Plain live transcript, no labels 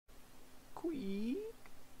Queek,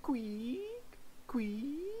 queek,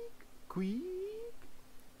 queek, queek.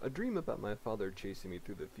 A dream about my father chasing me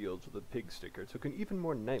through the fields with a pig sticker took an even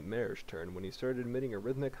more nightmarish turn when he started emitting a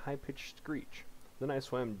rhythmic, high-pitched screech. Then I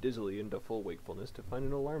swam dizzily into full wakefulness to find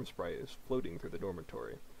an alarm sprite floating through the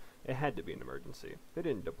dormitory. It had to be an emergency. They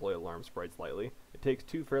didn't deploy alarm sprites lightly. It takes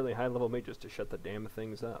 2 fairly high-level mages to shut the damn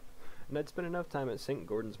things up. And I'd spent enough time at St.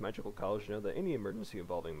 Gordon's Magical College to know that any emergency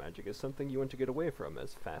involving magic is something you want to get away from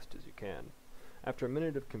as fast as you can. After a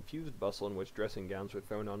minute of confused bustle in which dressing gowns were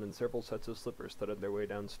thrown on and several sets of slippers thudded their way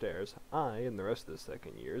downstairs, I and the rest of the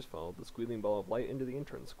second years followed the squealing ball of light into the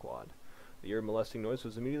entrance quad. The ear-molesting noise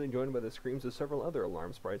was immediately joined by the screams of several other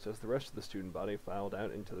alarm sprites as the rest of the student body filed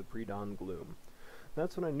out into the pre-dawn gloom.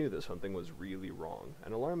 That's when I knew that something was really wrong.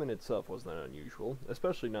 An alarm in itself was not unusual,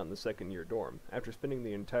 especially not in the second-year dorm. After spending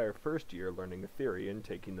the entire first year learning theory and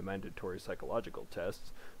taking the mandatory psychological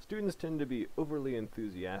tests, students tend to be overly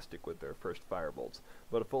enthusiastic with their first firebolts,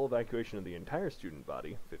 but a full evacuation of the entire student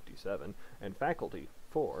body, 57, and faculty,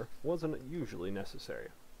 4, wasn't usually necessary.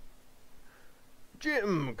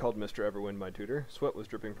 "Jim!" called Mr. Everwind, my tutor. Sweat was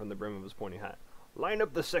dripping from the brim of his pointy hat. "Line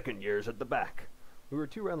up the second years at the back." We were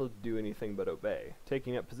too rattled to do anything but obey,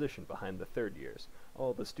 taking up position behind the third years.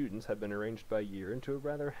 All the students had been arranged by year into a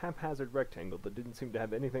rather haphazard rectangle that didn't seem to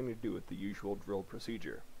have anything to do with the usual drill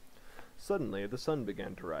procedure. Suddenly, the sun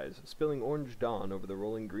began to rise, spilling orange dawn over the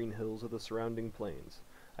rolling green hills of the surrounding plains.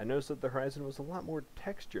 I noticed that the horizon was a lot more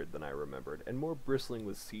textured than I remembered, and more bristling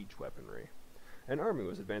with siege weaponry. An army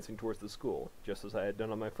was advancing towards the school. Just as I had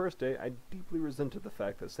done on my first day, I deeply resented the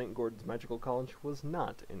fact that St. Gordon's Magical College was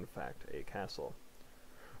not, in fact, a castle.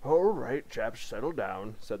 "All right, chaps, settle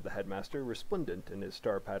down," said the headmaster, resplendent in his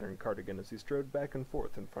star-patterned cardigan as he strode back and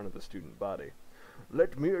forth in front of the student body.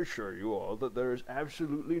 "Let me assure you all that there is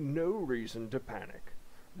absolutely no reason to panic."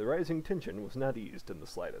 The rising tension was not eased in the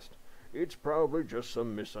slightest. "It's probably just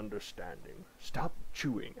some misunderstanding. Stop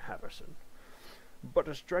chewing, Harrison. But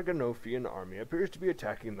a Straganofian army appears to be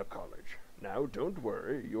attacking the college. Now, don't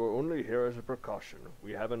worry, you're only here as a precaution.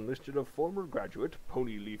 We have enlisted a former graduate,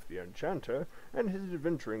 Ponyleaf the Enchanter, and his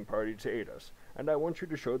adventuring party to aid us, and I want you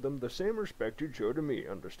to show them the same respect you'd show to me,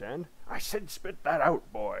 understand? I said spit that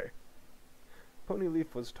out, boy!"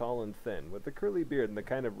 Ponyleaf was tall and thin, with a curly beard and the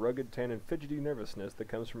kind of rugged tan and fidgety nervousness that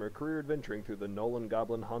comes from a career adventuring through the Nolan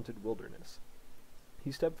Goblin-haunted wilderness.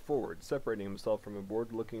 He stepped forward, separating himself from a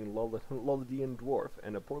bored-looking Lullidian dwarf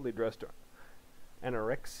and a poorly dressed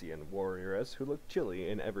Anorexian warrioress who looked chilly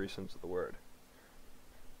in every sense of the word.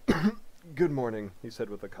 "Good morning," he said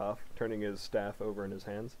with a cough, turning his staff over in his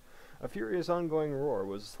hands. A furious ongoing roar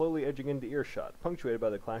was slowly edging into earshot, punctuated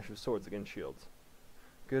by the clash of swords against shields.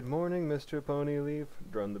 "Good morning, Mr. Ponyleaf,"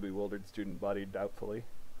 droned the bewildered student body doubtfully.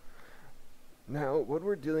 "Now, what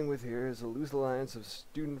we're dealing with here is a loose alliance of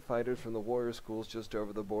student fighters from the warrior schools just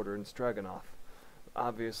over the border in Stroganoff.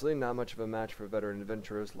 Obviously, not much of a match for veteran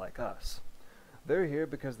adventurers like us. They're here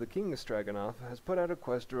because the King of Stroganoff has put out a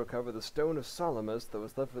quest to recover the Stone of Salamis that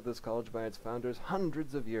was left with this college by its founders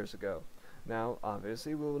hundreds of years ago. Now,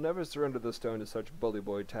 obviously, we will never surrender the stone to such bully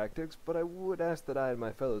boy tactics, but I would ask that I and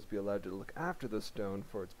my fellows be allowed to look after the stone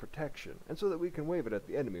for its protection, and so that we can wave it at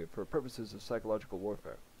the enemy for purposes of psychological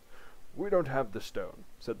warfare." "We don't have the stone,"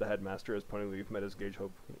 said the headmaster as Ponyleaf met his gaze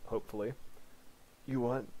hopefully. "You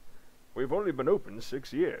what?" "We've only been open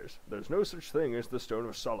 6 years. There's no such thing as the Stone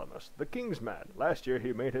of Salamis. The king's mad. Last year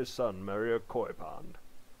he made his son marry a koi pond."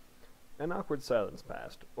 An awkward silence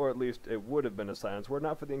passed, or at least it would have been a silence were it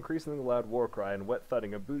not for the increasingly loud war cry and wet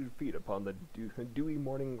thudding of booted feet upon the dewy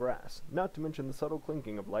morning grass, not to mention the subtle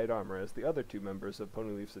clinking of light armor as the other 2 members of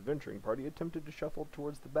Ponyleaf's adventuring party attempted to shuffle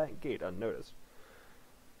towards the back gate unnoticed.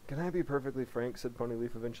 "Can I be perfectly frank?" said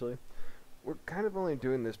Ponyleaf eventually. "We're kind of only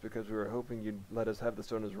doing this because we were hoping you'd let us have the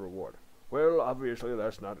stone as a reward." "Well, obviously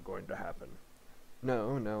that's not going to happen."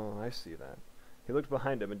 No, I see that." He looked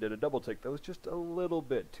behind him and did a double-take that was just a little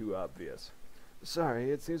bit too obvious. "Sorry,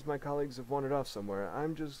 it seems my colleagues have wandered off somewhere.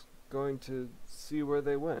 I'm just going to see where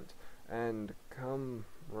they went, and come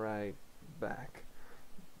right back."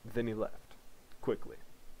 Then he left, quickly.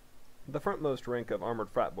 The frontmost rank of armored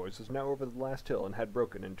frat boys was now over the last hill and had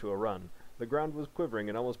broken into a run. The ground was quivering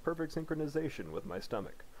in almost perfect synchronization with my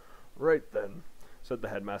stomach. "Right then," said the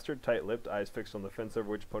headmaster, tight-lipped, eyes fixed on the fence over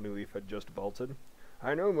which Ponyleaf had just vaulted.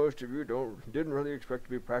 "I know most of you didn't really expect to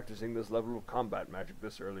be practicing this level of combat magic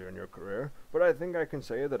this early in your career, but I think I can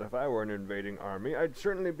say that if I were an invading army, I'd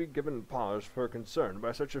certainly be given pause for concern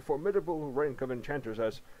by such a formidable rank of enchanters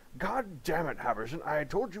as— God damn it, Harrison, I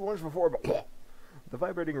told you once before, but— The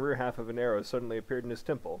vibrating rear half of an arrow suddenly appeared in his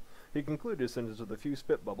temple. He concluded his sentence with a few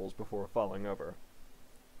spit bubbles before falling over.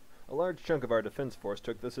 A large chunk of our defense force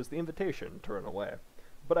took this as the invitation to run away.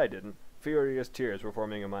 But I didn't. Furious tears were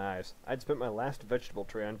forming in my eyes. I'd spent my last vegetable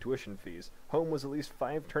tray on tuition fees. Home was at least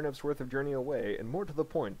 5 turnips worth of journey away, and more to the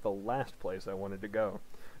point, the last place I wanted to go.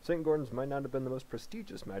 St. Gordon's might not have been the most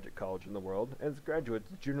prestigious magic college in the world, and its graduates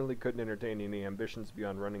generally couldn't entertain any ambitions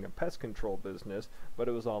beyond running a pest control business, but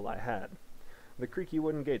it was all I had. The creaky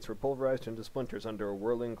wooden gates were pulverized into splinters under a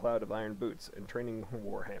whirling cloud of iron boots and training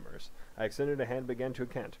warhammers. I extended a hand and began to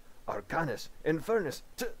cant, Arcanus, Infernus,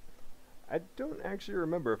 I don't actually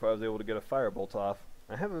remember if I was able to get a firebolt off.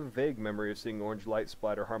 I have a vague memory of seeing orange light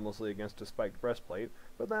splatter harmlessly against a spiked breastplate,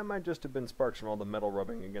 but that might just have been sparks from all the metal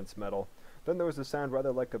rubbing against metal. Then there was a sound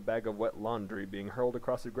rather like a bag of wet laundry being hurled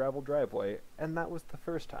across a gravel driveway, and that was the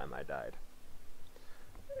first time I died.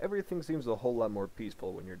 Everything seems a whole lot more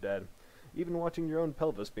peaceful when you're dead. Even watching your own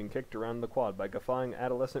pelvis being kicked around the quad by guffawing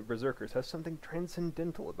adolescent berserkers has something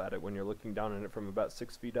transcendental about it when you're looking down on it from about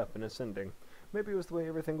 6 feet up and ascending. Maybe it was the way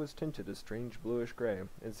everything was tinted a strange bluish gray,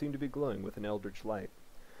 and seemed to be glowing with an eldritch light.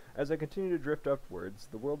 As I continued to drift upwards,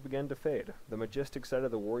 the world began to fade, the majestic sight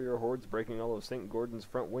of the warrior hordes breaking all of St. Gordon's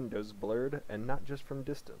front windows blurred, and not just from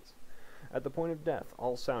distance. At the point of death,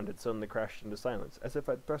 all sound had suddenly crashed into silence, as if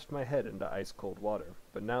I'd thrust my head into ice-cold water,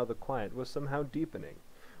 but now the quiet was somehow deepening.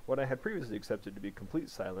 What I had previously accepted to be complete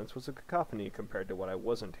silence was a cacophony compared to what I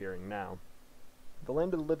wasn't hearing now. The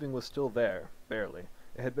land of the living was still there, barely.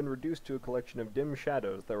 It had been reduced to a collection of dim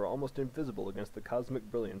shadows that were almost invisible against the cosmic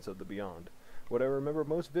brilliance of the beyond. What I remember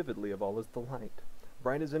most vividly of all is the light.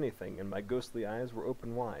 Bright as anything, and my ghostly eyes were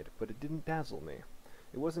open wide, but it didn't dazzle me.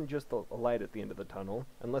 It wasn't just a light at the end of the tunnel,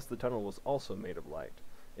 unless the tunnel was also made of light.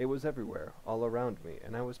 It was everywhere, all around me,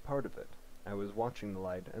 and I was part of it. I was watching the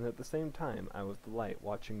light, and at the same time I was the light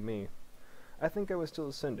watching me. I think I was still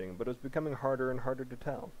ascending, but it was becoming harder and harder to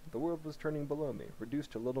tell. The world was turning below me,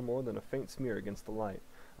 reduced to little more than a faint smear against the light.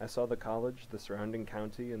 I saw the college, the surrounding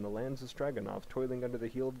county, and the lands of Stroganoff toiling under the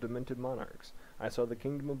heel of demented monarchs. I saw the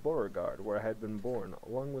kingdom of Beauregard, where I had been born,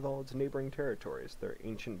 along with all its neighboring territories, their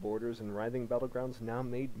ancient borders and writhing battlegrounds now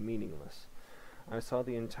made meaningless. I saw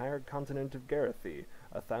the entire continent of Garathie,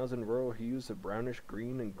 1,000 rural hues of brownish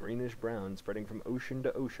green and greenish brown spreading from ocean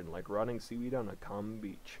to ocean like rotting seaweed on a calm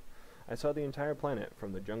beach. I saw the entire planet,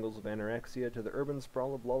 from the jungles of Anorexia to the urban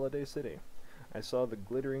sprawl of Lulladay City. I saw the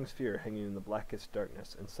glittering sphere hanging in the blackest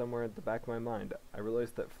darkness, and somewhere at the back of my mind I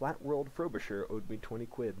realized that Flat World Frobisher owed me 20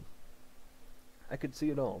 quid. I could see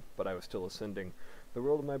it all, but I was still ascending. The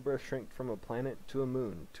world of my birth shrank from a planet to a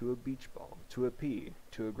moon, to a beach ball, to a pea,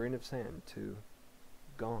 to a grain of sand, to...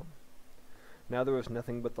 gone. Now there was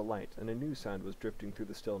nothing but the light, and a new sound was drifting through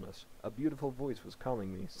the stillness. A beautiful voice was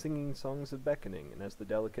calling me, singing songs of beckoning, and as the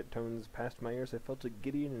delicate tones passed my ears I felt a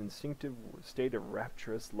giddy and instinctive state of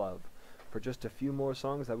rapturous love. For just a few more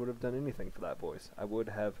songs I would have done anything for that voice. I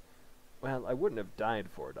wouldn't have died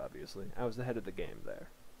for it, obviously. I was ahead of the game there.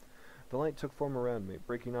 The light took form around me,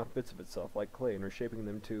 breaking off bits of itself like clay and reshaping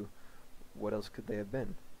them to... what else could they have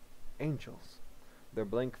been? Angels. Their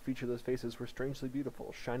blank, featureless faces were strangely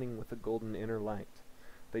beautiful, shining with a golden inner light.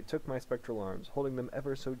 They took my spectral arms, holding them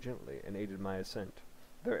ever so gently, and aided my ascent.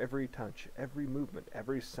 Their every touch, every movement,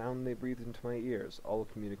 every sound they breathed into my ears, all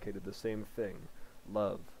communicated the same thing.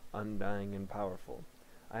 Love, undying and powerful.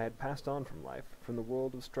 I had passed on from life, from the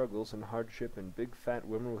world of struggles and hardship and big fat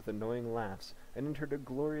women with annoying laughs, and entered a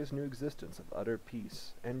glorious new existence of utter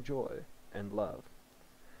peace, and joy, and love.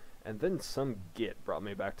 And then some git brought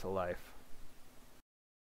me back to life.